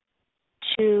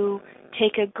to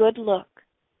take a good look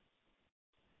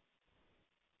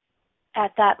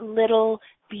at that little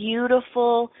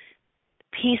beautiful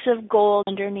piece of gold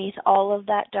underneath all of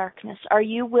that darkness? Are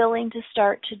you willing to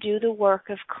start to do the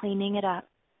work of cleaning it up?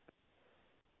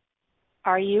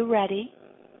 Are you ready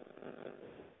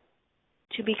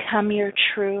to become your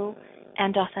true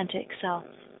and authentic self?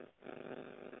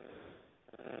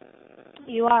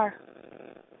 You are.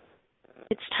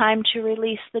 It's time to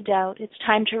release the doubt. It's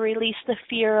time to release the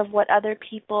fear of what other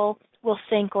people will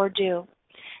think or do.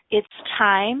 It's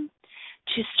time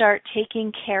to start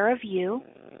taking care of you,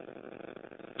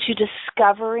 to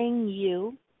discovering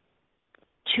you,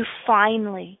 to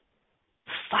finally,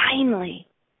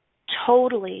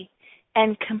 totally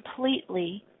and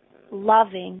completely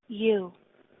loving you.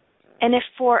 And if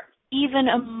for even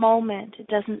a moment it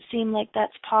doesn't seem like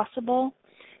that's possible,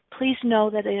 please know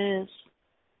that it is.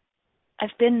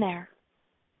 I've been there.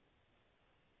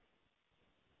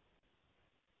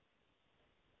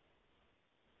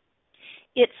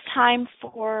 It's time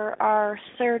for our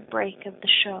third break of the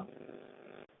show.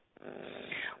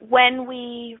 When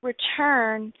we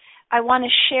return, I want to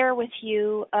share with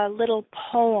you a little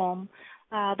poem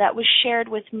that was shared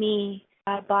with me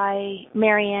by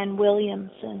Marianne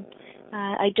Williamson.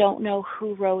 I don't know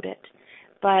who wrote it,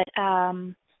 but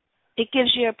it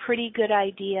gives you a pretty good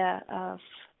idea of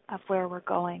where we're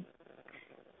going.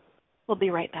 We'll be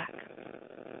right back.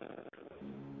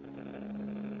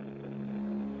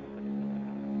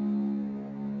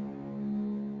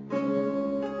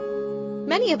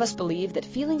 Many of us believe that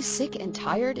feeling sick and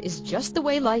tired is just the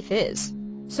way life is,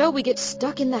 so we get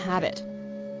stuck in the habit.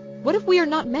 What if we are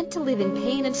not meant to live in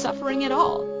pain and suffering at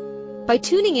all? By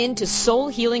tuning in to Soul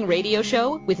Healing Radio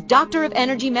Show with Doctor of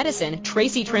Energy Medicine,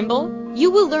 Tracy Trimble,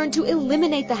 you will learn to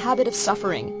eliminate the habit of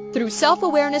suffering through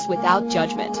self-awareness without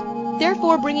judgment,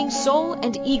 therefore bringing soul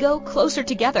and ego closer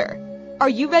together. Are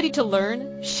you ready to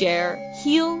learn, share,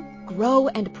 heal, grow,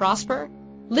 and prosper?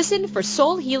 Listen for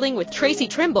Soul Healing with Tracy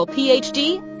Trimble,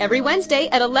 PhD, every Wednesday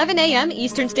at 11 a.m.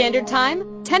 Eastern Standard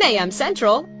Time, 10 a.m.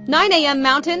 Central, 9 a.m.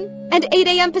 Mountain, and 8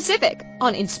 a.m. Pacific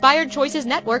on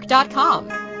InspiredChoicesNetwork.com.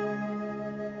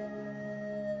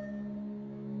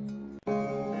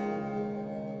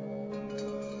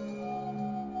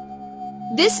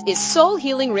 This is Soul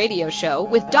Healing Radio Show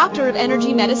with Doctor of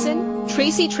Energy Medicine,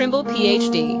 Tracy Trimble,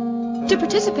 PhD. To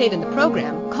participate in the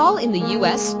program, call in the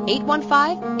U.S.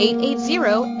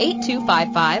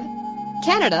 815-880-8255,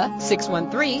 Canada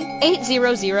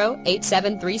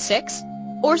 613-800-8736,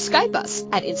 or Skype us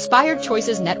at Inspired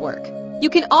Choices Network. You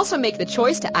can also make the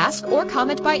choice to ask or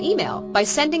comment by email by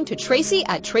sending to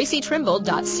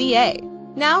tracy@tracytrimble.ca.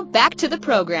 Now back to the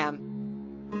program.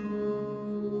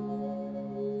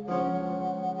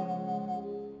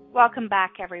 Welcome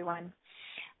back, everyone.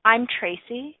 I'm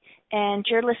Tracy, and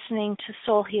you're listening to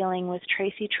Soul Healing with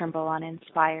Tracy Trimble on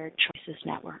Inspired Choices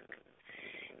Network.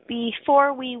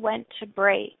 Before we went to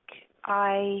break,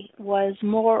 I was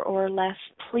more or less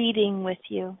pleading with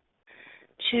you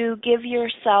to give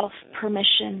yourself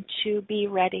permission to be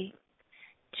ready,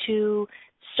 to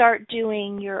start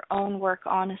doing your own work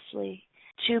honestly,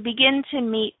 to begin to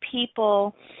meet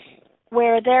people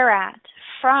where they're at,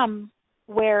 from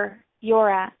where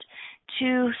you're at,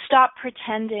 to stop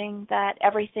pretending that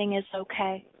everything is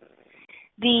okay.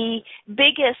 The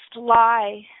biggest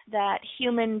lie that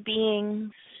human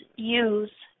beings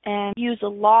use, and use a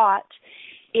lot,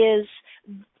 is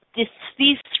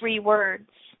these three words: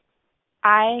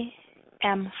 I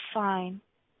am fine.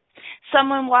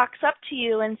 Someone walks up to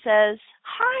you and says,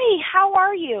 "Hi, how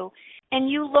are you?" And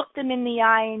you look them in the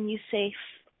eye and you say,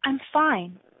 "I'm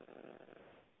fine."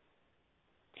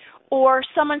 Or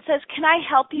someone says, "Can I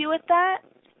help you with that?"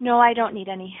 "No, I don't need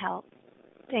any help.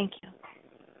 Thank you."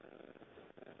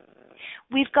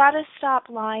 We've got to stop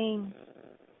lying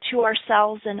to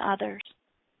ourselves and others.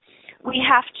 We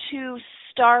have to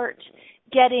start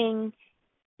getting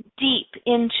deep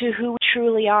into who we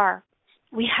truly are.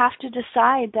 We have to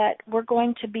decide that we're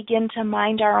going to begin to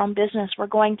mind our own business. We're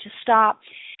going to stop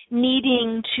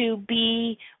needing to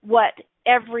be what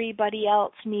everybody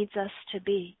else needs us to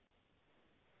be.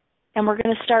 And we're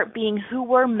going to start being who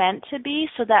we're meant to be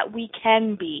so that we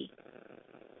can be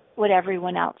what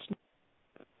everyone else needs.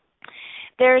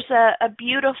 There's a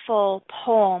beautiful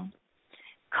poem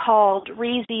called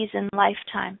Reasons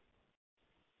Lifetime.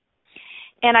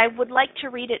 And I would like to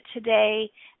read it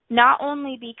today, not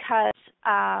only because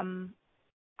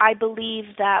I believe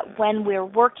that when we're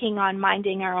working on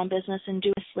minding our own business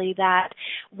industriously, that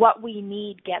what we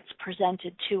need gets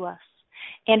presented to us.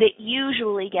 And it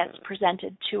usually gets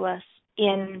presented to us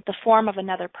in the form of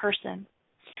another person.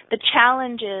 The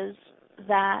challenge is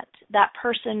that that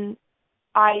person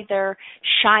either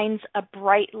shines a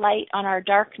bright light on our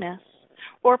darkness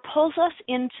or pulls us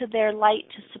into their light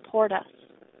to support us.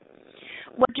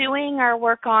 We're doing our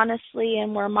work honestly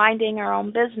and we're minding our own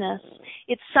business.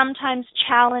 It's sometimes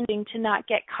challenging to not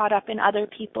get caught up in other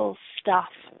people's stuff.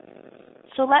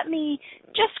 So let me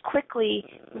just quickly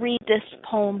read this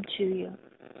poem to you.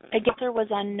 The author was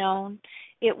unknown.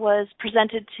 It was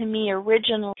presented to me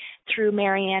originally through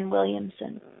Marianne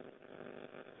Williamson.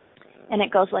 And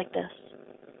it goes like this.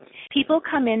 People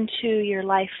come into your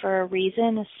life for a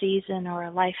reason, a season, or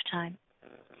a lifetime.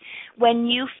 When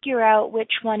you figure out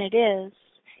which one it is,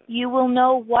 you will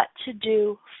know what to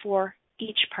do for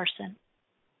each person.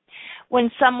 When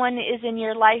someone is in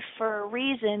your life for a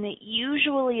reason, it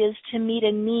usually is to meet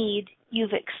a need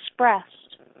you've expressed.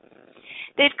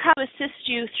 They've come to assist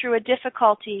you through a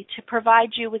difficulty, to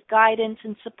provide you with guidance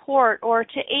and support, or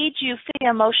to aid you physically,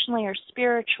 emotionally, or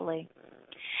spiritually.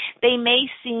 They may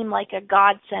seem like a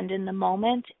godsend in the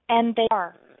moment, and they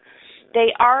are.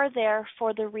 They are there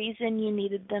for the reason you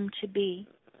needed them to be.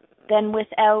 Then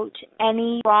without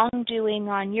any wrongdoing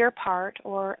on your part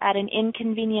or at an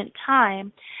inconvenient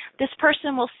time, this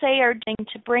person will say or do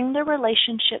to bring the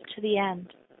relationship to the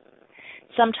end.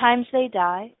 Sometimes they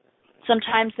die.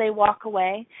 Sometimes they walk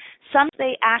away. Sometimes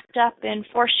they act up and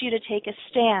force you to take a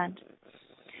stand.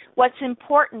 What's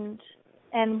important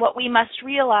and what we must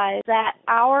realize is that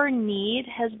our need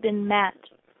has been met,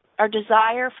 our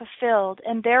desire fulfilled,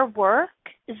 and their work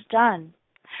is done.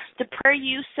 The prayer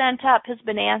you sent up has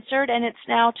been answered, and it's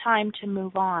now time to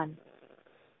move on.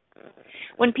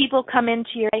 When people come into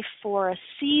your life for a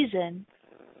season,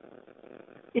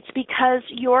 it's because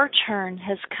your turn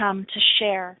has come to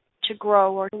share, to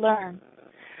grow, or to learn.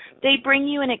 They bring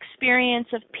you an experience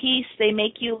of peace, they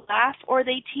make you laugh, or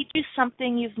they teach you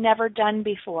something you've never done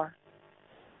before.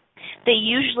 They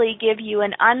usually give you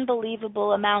an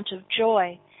unbelievable amount of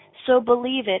joy, so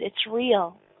believe it, it's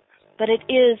real, but it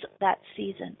is that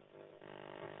season.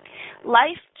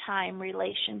 Lifetime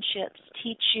relationships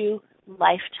teach you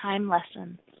lifetime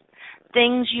lessons,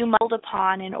 things you mold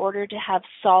upon in order to have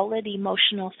solid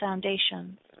emotional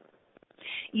foundations.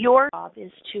 Your job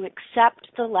is to accept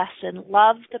the lesson,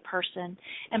 love the person,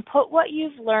 and put what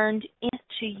you've learned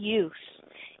into use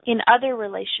in other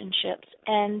relationships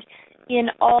and in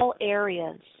all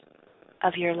areas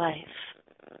of your life.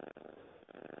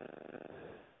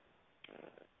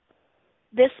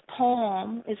 This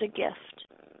poem is a gift,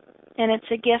 and it's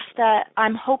a gift that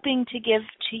I'm hoping to give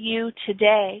to you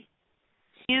today.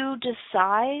 You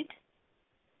decide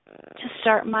to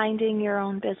start minding your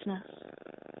own business.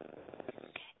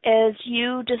 As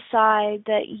you decide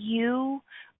that you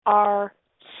are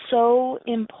so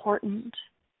important,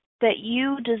 that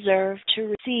you deserve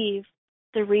to receive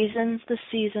the reasons, the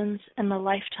seasons, and the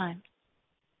lifetime.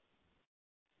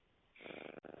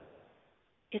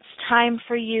 It's time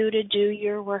for you to do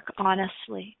your work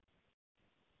honestly,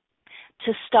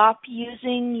 to stop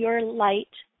using your light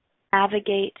to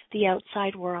navigate the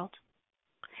outside world,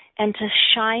 and to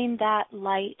shine that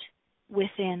light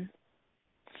within,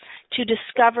 to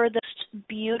discover the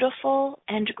beautiful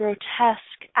and grotesque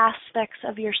aspects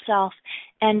of yourself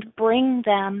and bring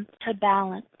them to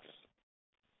balance,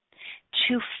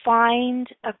 to find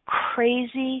a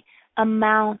crazy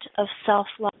amount of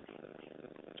self-love.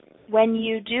 When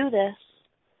you do this,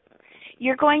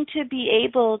 you're going to be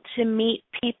able to meet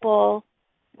people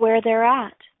where they're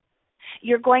at.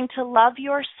 You're going to love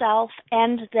yourself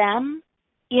and them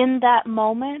in that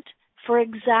moment for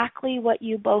exactly what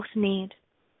you both need.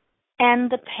 End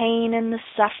the pain and the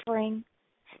suffering,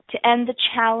 to end the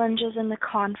challenges and the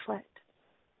conflict.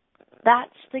 That's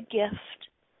the gift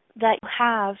that you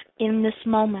have in this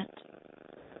moment.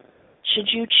 Should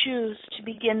you choose to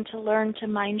begin to learn to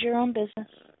mind your own business,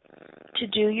 to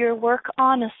do your work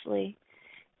honestly,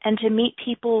 and to meet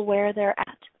people where they're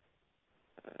at.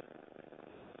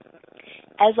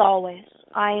 As always,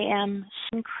 I am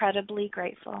so incredibly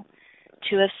grateful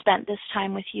to have spent this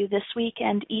time with you this week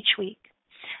and each week.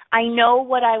 I know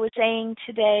what I was saying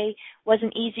today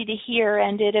wasn't easy to hear,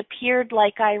 and it appeared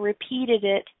like I repeated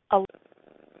it a lot.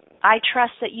 I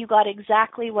trust that you got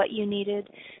exactly what you needed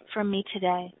from me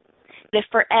today. But if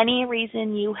for any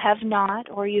reason you have not,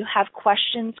 or you have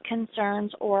questions,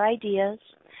 concerns, or ideas,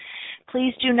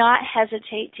 please do not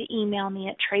hesitate to email me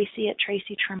at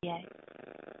Tracy@TracyTremblay.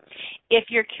 If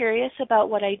you're curious about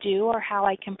what I do or how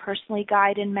I can personally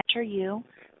guide and mentor you,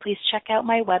 please check out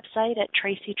my website at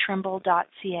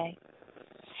tracytrimble.ca.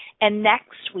 And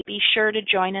next week, be sure to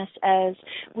join us as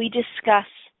we discuss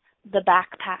the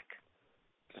backpack.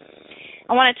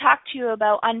 I want to talk to you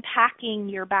about unpacking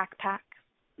your backpack.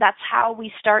 That's how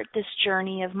we start this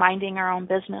journey of minding our own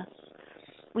business.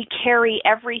 We carry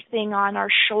everything on our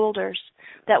shoulders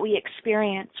that we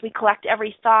experience. We collect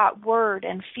every thought, word,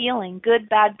 and feeling, good,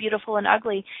 bad, beautiful, and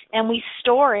ugly, and we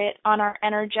store it on our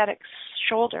energetic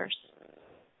shoulders.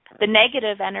 The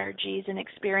negative energies and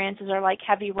experiences are like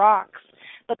heavy rocks,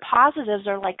 but positives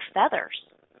are like feathers.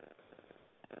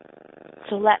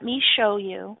 So let me show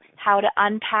you how to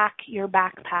unpack your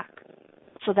backpack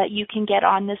so that you can get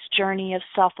on this journey of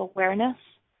self-awareness,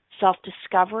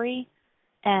 self-discovery,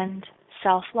 and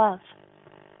self-love.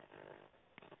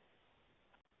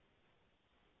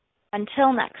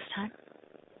 Until next time,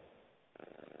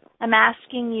 I'm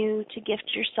asking you to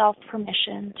gift yourself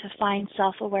permission to find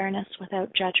self-awareness without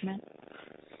judgment,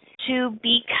 to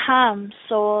become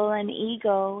soul and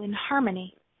ego in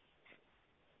harmony,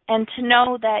 and to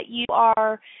know that you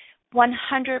are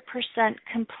 100%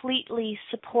 completely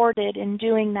supported in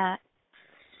doing that.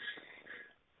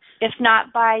 If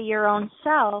not by your own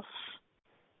self,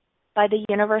 by the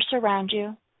universe around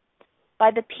you, by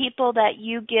the people that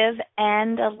you give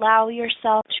and allow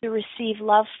yourself to receive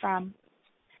love from,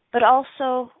 but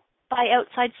also by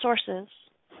outside sources.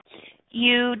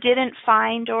 You didn't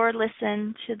find or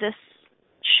listen to this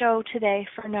show today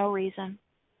for no reason.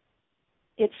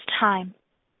 It's time.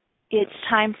 It's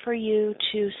time for you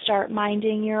to start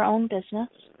minding your own business,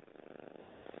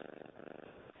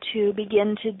 to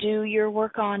begin to do your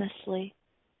work honestly,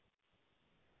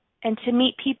 and to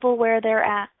meet people where they're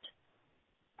at.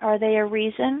 Are they a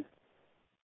reason,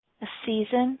 a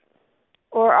season,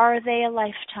 or are they a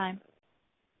lifetime?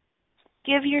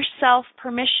 Give yourself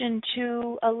permission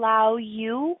to allow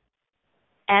you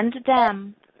and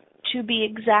them to be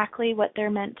exactly what they're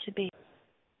meant to be.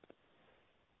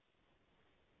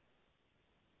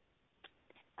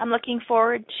 I'm looking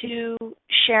forward to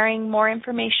sharing more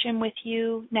information with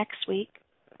you next week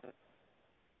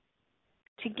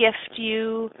to gift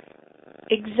you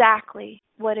exactly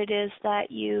what it is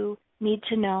that you need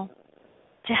to know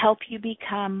to help you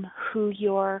become who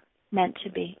you're meant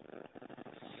to be.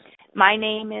 My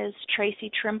name is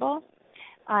Tracy Trimble.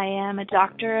 I am a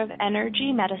doctor of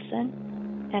energy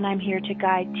medicine, and I'm here to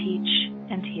guide, teach,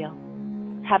 and heal.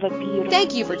 Have a beautiful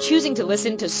Thank you for choosing to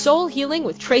listen to Soul Healing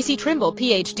with Tracy Trimble,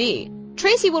 PhD.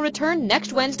 Tracy will return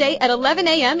next Wednesday at 11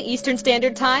 a.m. Eastern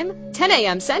Standard Time, 10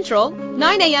 a.m. Central,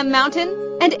 9 a.m.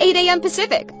 Mountain, and 8 a.m.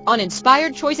 Pacific on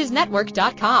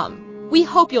InspiredChoicesNetwork.com. We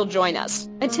hope you'll join us.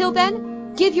 Until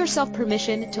then, give yourself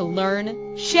permission to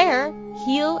learn, share,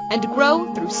 heal, and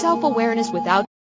grow through self-awareness without